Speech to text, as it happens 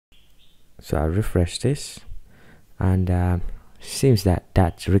So I'll refresh this, and seems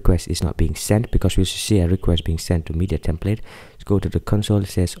that request is not being sent, because we should see a request being sent to media template. Let's go to the console. It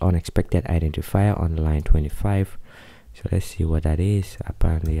says unexpected identifier on line 25. So let's see what that is.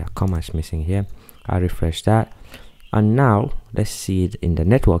 Apparently a comma is missing here. I'll refresh that, and now let's see it in the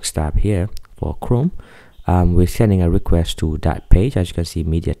networks tab here for Chrome. We're sending a request to that page, as you can see,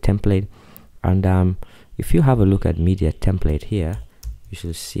 media template. And if you have a look at media template here, you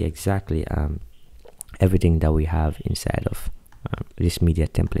should see exactly everything that we have inside of this media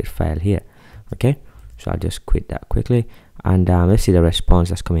template file here. Okay, so I'll just quit that quickly, and let's see the response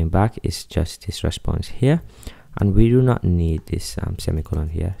that's coming back is just this response here, and we do not need this semicolon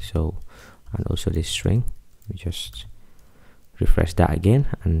here. So, and also this string, we just refresh that again,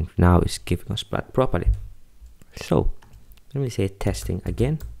 and now it's giving us back properly. So let me say testing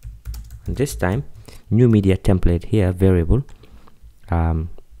again, and this time new media template here variable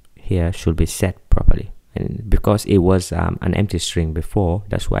here should be set properly, and because it was an empty string before,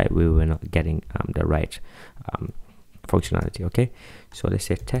 that's why we were not getting the right functionality. Okay, so let's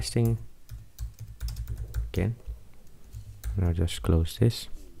say testing again, and I'll just close this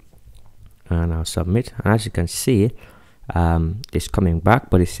and I'll submit, and as you can see it's coming back,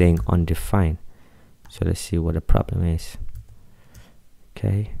 but it's saying undefined. So let's see what the problem is.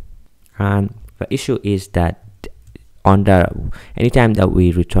 Okay, and the issue is that anytime that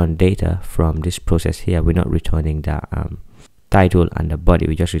we return data from this process here, we're not returning the title and the body,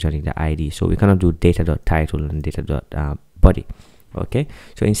 we're just returning the ID. So we cannot do data.title and data.body. Okay,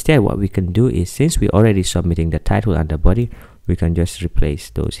 so instead what we can do is, since we're already submitting the title and the body, we can just replace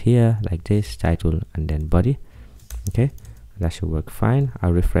those here like this, title and then body. Okay, that should work fine.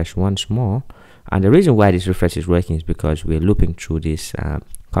 I'll refresh once more, and the reason why this refresh is working is because we're looping through these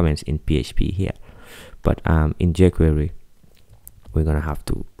comments in PHP here, but in jQuery we're gonna have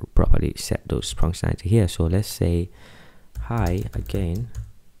to properly set those functionality here. So let's say hi again.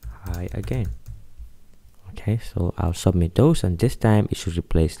 Okay, so I'll submit those, and this time it should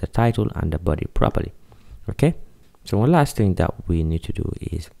replace the title and the body properly. Okay, so one last thing that we need to do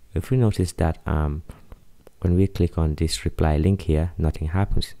is, if we notice that when we click on this reply link here, nothing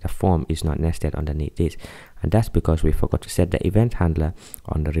happens, the form is not nested underneath this, and that's because we forgot to set the event handler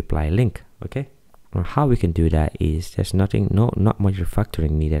on the reply link. Okay, now how we can do that is, there's not much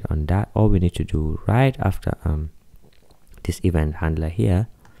refactoring needed on that. All we need to do right after this event handler here,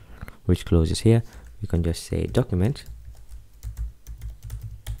 which closes here, you can just say document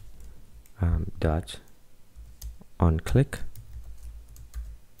dot on click,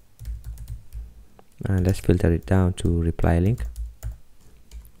 and let's filter it down to reply link.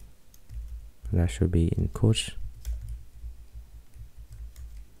 That should be in quotes,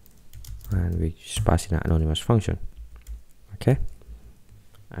 and we just pass in an anonymous function. Okay,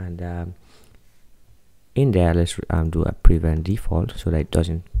 and in there let's do a prevent default so that it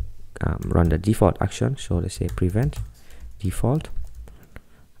doesn't run the default action. So let's say prevent default,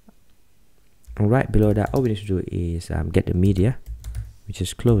 and right below that all we need to do is get the media, which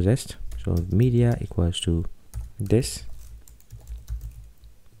is closest. So media equals to this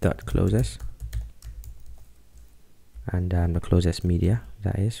dot closest, and the closest media,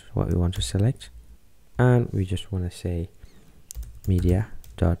 that is what we want to select, and we just want to say media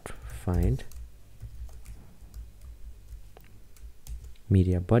dot find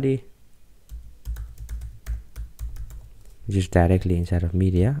media body, which is directly inside of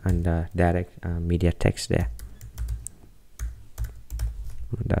media, and direct media text there.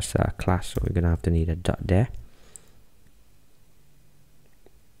 That's a class, so we're gonna have to need a dot there.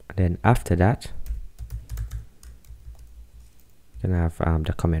 And then after that, we're gonna have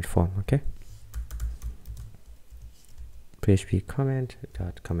the comment form. Okay, PHP comment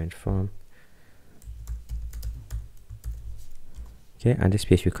dot comment form. Okay, and this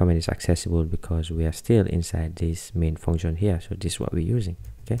PHP comment is accessible because we are still inside this main function here, so this is what we're using.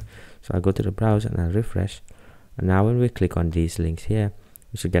 Okay, so I'll go to the browser and I'll refresh, and now when we click on these links here,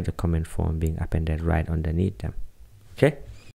 we should get the comment form being appended right underneath them. Okay,